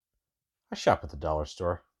I shop at the dollar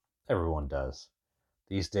store. Everyone does.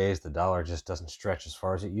 These days, the dollar just doesn't stretch as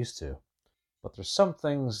far as it used to. But there's some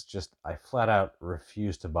things just I flat out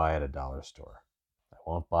refuse to buy at a dollar store. I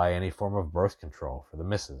won't buy any form of birth control for the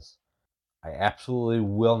missus. I absolutely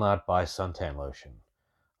will not buy suntan lotion.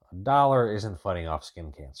 A dollar isn't fighting off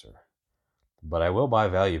skin cancer. But I will buy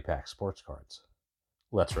value pack sports cards.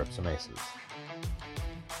 Let's rip some aces.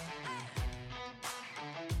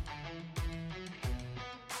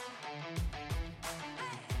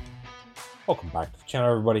 Welcome back to the channel,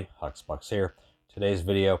 everybody. Huxbucks here. Today's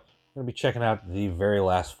video, we're going to be checking out the very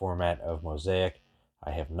last format of Mosaic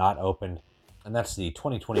I have not opened, and that's the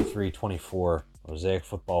 2023-24 Mosaic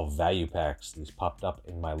Football Value Packs. These popped up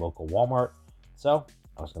in my local Walmart, so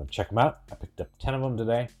I was going to check them out. I picked up 10 of them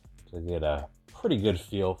today to get a pretty good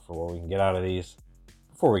feel for what we can get out of these.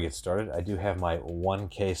 Before we get started, I do have my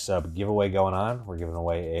 1K sub giveaway going on. We're giving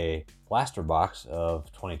away a blaster box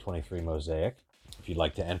of 2023 Mosaic. If you'd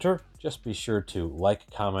like to enter, just be sure to like,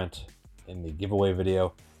 comment in the giveaway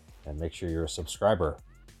video, and make sure you're a subscriber.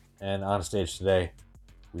 And on stage today,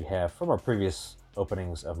 we have, from our previous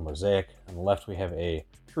openings of Mosaic, on the left we have a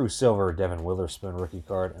true silver Devin Witherspoon rookie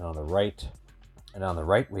card, and on the right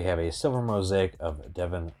we have a silver Mosaic of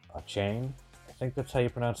Devin Achane. I think that's how you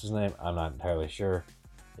pronounce his name. I'm not entirely sure.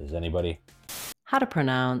 Is anybody? How to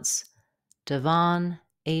pronounce Devon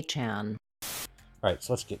Achane. All right,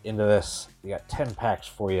 so let's get into this. We got 10 packs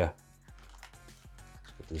for you.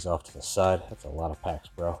 Let's get these off to the side. That's a lot of packs,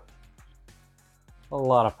 bro. A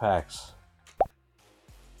lot of packs. All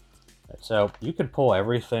right, so you can pull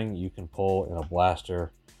everything you can pull in a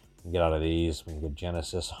blaster. You can get out of these. We can get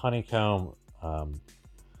Genesis, Honeycomb.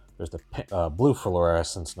 There's the Blue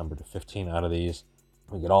Flourescent number to 15 out of these.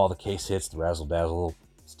 We get all the case hits, the Razzle Dazzle,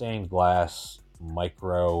 stained glass,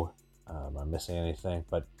 micro. Am I missing anything?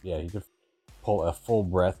 But yeah, you could pull a full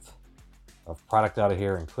breadth of product out of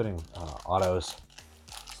here, including autos.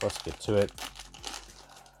 So let's get to it.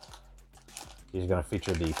 These are going to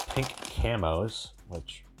feature the pink camos,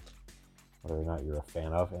 which whether or not you're a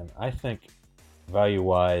fan of, and I think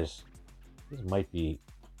value-wise, these might be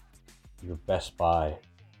your best buy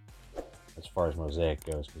as far as Mosaic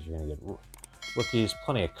goes, because you're going to get rookies,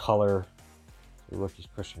 plenty of color. The rookies,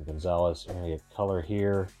 Christian Gonzalez. You're going to get color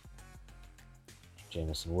here.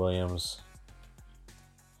 Jameson Williams.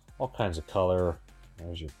 All kinds of color.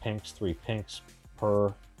 There's your pinks, 3 pinks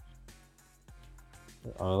per.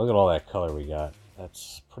 Look at all that color we got.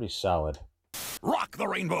 That's pretty solid. Rock the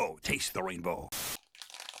rainbow, taste the rainbow.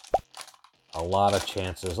 A lot of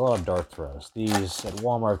chances, a lot of dart throws. These at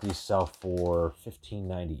Walmart, these sell for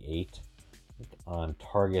 $15.98. On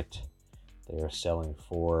Target, they are selling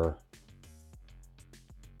for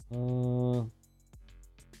 $15,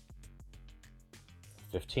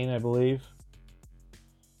 I believe.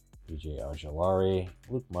 BJ Ojolari,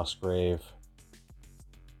 Luke Musgrave,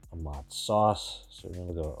 Ahmad Sauce. So we're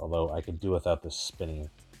gonna go, although I could do without this spinning.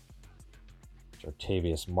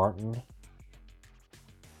 Jartavius Martin.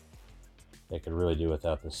 They could really do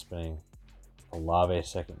without this spinning. Olave,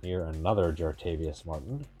 second year, another Jartavius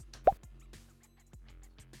Martin.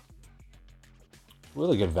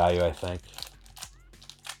 Really good value, I think.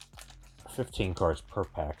 15 cards per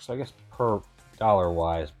pack, so I guess per dollar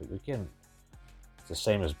wise, but you're getting, it's the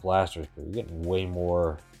same as blasters, but you're getting way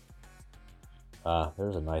more.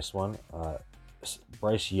 There's a nice one.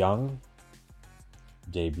 Bryce Young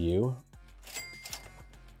debut.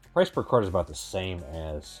 Price per card is about the same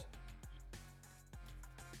as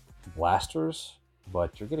blasters,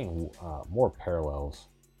 but you're getting more parallels.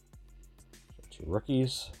 So 2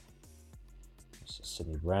 rookies. This is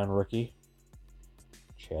Sidney Brown rookie.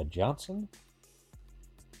 Chad Johnson.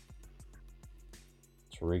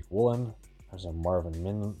 Tariq Woolen. There's a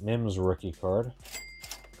Marvin Mims rookie card.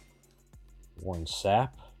 Warren Sapp.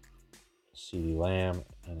 CeeDee Lamb.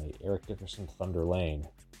 And a Eric Dickerson Thunder Lane.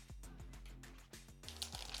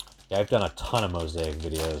 Yeah, I've done a ton of Mosaic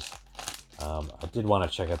videos. I did want to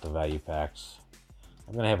check out the value packs.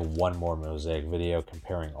 I'm going to have one more Mosaic video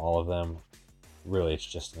comparing all of them. Really, it's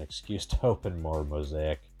just an excuse to open more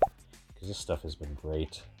Mosaic, because this stuff has been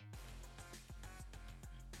great.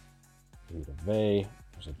 Rita Vay,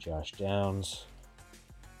 there's a Josh Downs,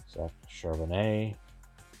 Zach Charbonnet,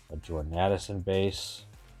 a Jordan Addison base,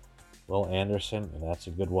 Will Anderson, and that's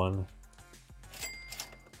a good one.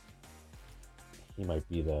 He might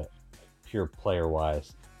be the pure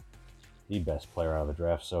player-wise the best player out of the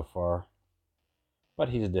draft so far. But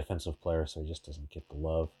he's a defensive player, so he just doesn't get the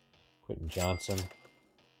love. Quentin Johnson,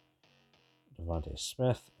 Devontae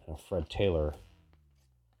Smith, and Fred Taylor.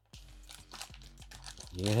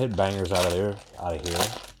 You can hit bangers out of here,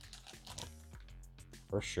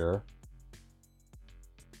 for sure.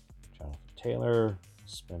 Taylor.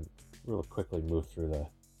 Really quickly move through the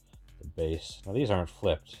base. Now these aren't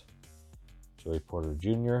flipped. Joey Porter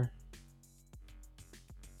Jr.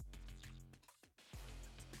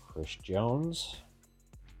 Chris Jones.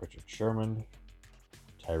 Richard Sherman.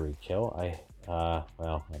 Tyreek Hill.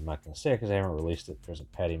 Well, I'm not going to say it because I haven't released it. There's a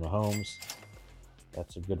Patty Mahomes.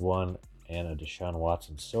 That's a good one. And a Deshaun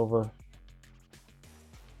Watson silver.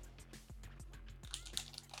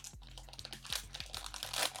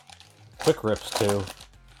 Quick rips too.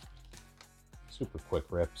 Super quick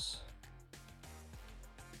rips.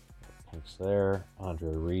 Pinks there.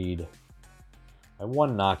 Andre Reed. My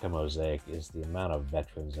one knock on Mosaic is the amount of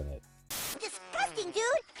veterans in it. Disgusting, dude!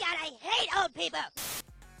 God, I hate old people!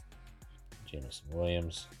 Jameson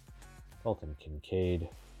Williams. Colton Kincaid.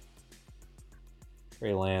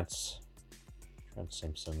 Trey Lance. Trent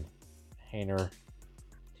Simpson. Hayner.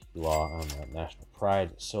 T-Law on the National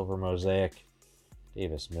Pride. Silver Mosaic.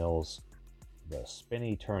 Davis Mills. The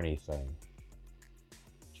spinny turny thing.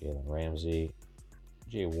 Jalen Ramsey.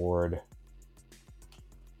 Jay Ward.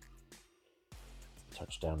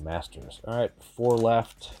 Touchdown Masters. All right, 4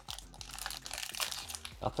 left.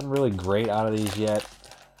 Nothing really great out of these yet.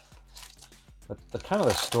 But the kind of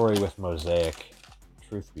the story with Mosaic,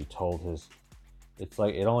 truth be told, is it's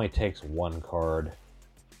like it only takes one card.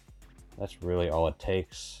 That's really all it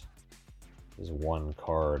takes is one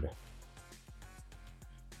card.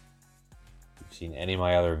 If you've seen any of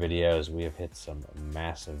my other videos, we have hit some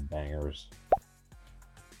massive bangers.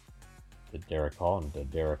 The Derek Hall and the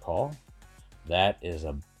Derek Hall. That is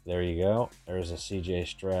a, there you go. There's a CJ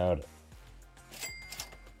Stroud.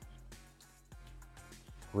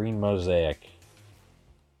 Green Mosaic.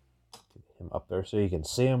 Get him up there so you can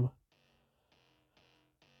see him.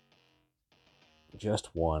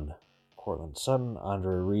 Just one. Cortland Sutton,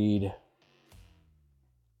 Andre Reed.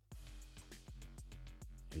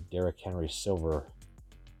 A Derrick Henry silver.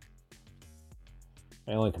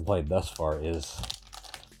 My only complaint thus far is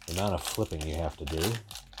the amount of flipping you have to do.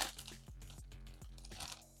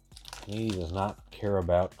 He does not care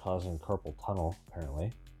about causing carpal tunnel,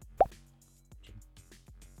 apparently.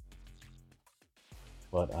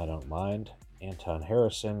 But I don't mind. Anthong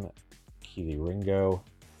Harrison, Keely Ringo,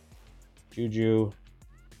 Juju,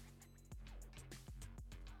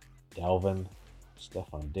 Dalvin,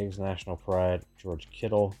 Stephon Diggs National Pride, George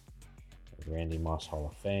Kittle, Randy Moss Hall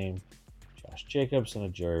of Fame, Josh Jacobs, and a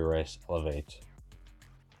Jerry Rice Elevate.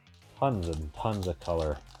 Tons and tons of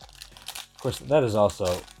color. Of course, that is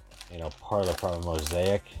also, you know, part of the problem with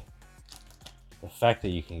Mosaic. The fact that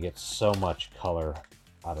you can get so much color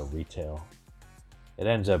out of retail. It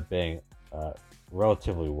ends up being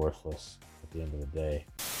relatively worthless at the end of the day.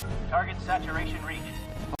 Target saturation reached.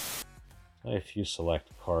 Only a few select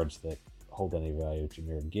cards that hold any value.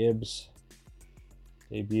 Jahmyr Gibbs,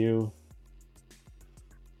 debut.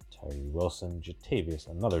 Tyree Wilson, Jatavius,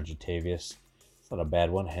 another Jatavius. It's not a bad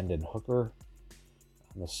one. Hendon Hooker,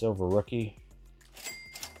 the silver rookie.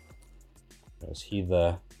 Was he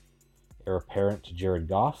the heir apparent to Jared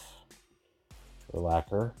Goff?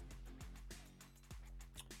 Urlacher.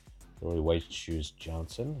 Billy White Shoes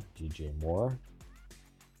Johnson, DJ Moore,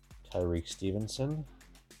 Tyreek Stevenson.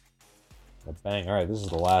 A bang. All right, this is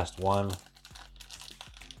the last one.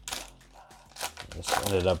 This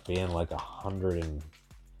ended up being like $160.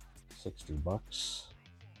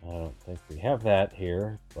 I don't think we have that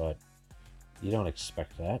here, but you don't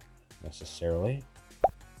expect that necessarily.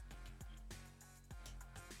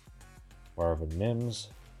 Marvin Mims.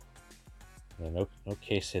 Yeah, no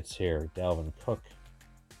case hits here. Dalvin Cook.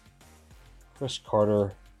 Chris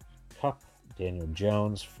Carter, Cup, Daniel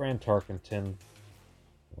Jones, Fran Tarkenton.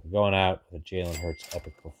 We're going out with the Jalen Hurts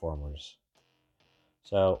Epic Performers.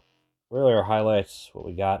 So, really our highlights, what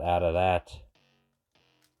we got out of that,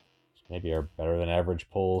 maybe our better than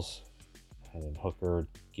average pulls. And then Hooker,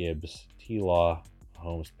 Gibbs, T-Law,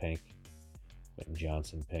 Holmes Pink, Quentin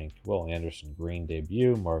Johnson Pink, Will Anderson Green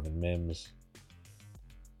debut, Marvin Mims,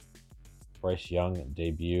 Bryce Young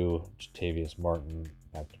debut, Jatavius Martin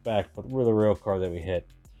back-to-back, but the real card that we hit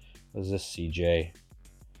was this CJ.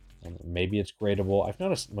 Maybe it's gradable. I've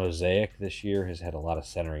noticed Mosaic this year has had a lot of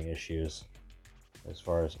centering issues as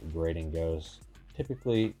far as grading goes.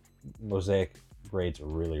 Typically, Mosaic grades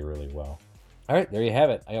really, really well. All right, there you have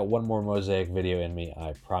it. I got one more Mosaic video in me,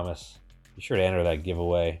 I promise. Be sure to enter that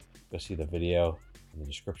giveaway. Go see the video in the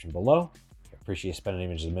description below. I appreciate you spending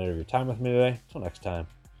even just a minute of your time with me today. Until next time,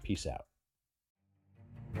 peace out.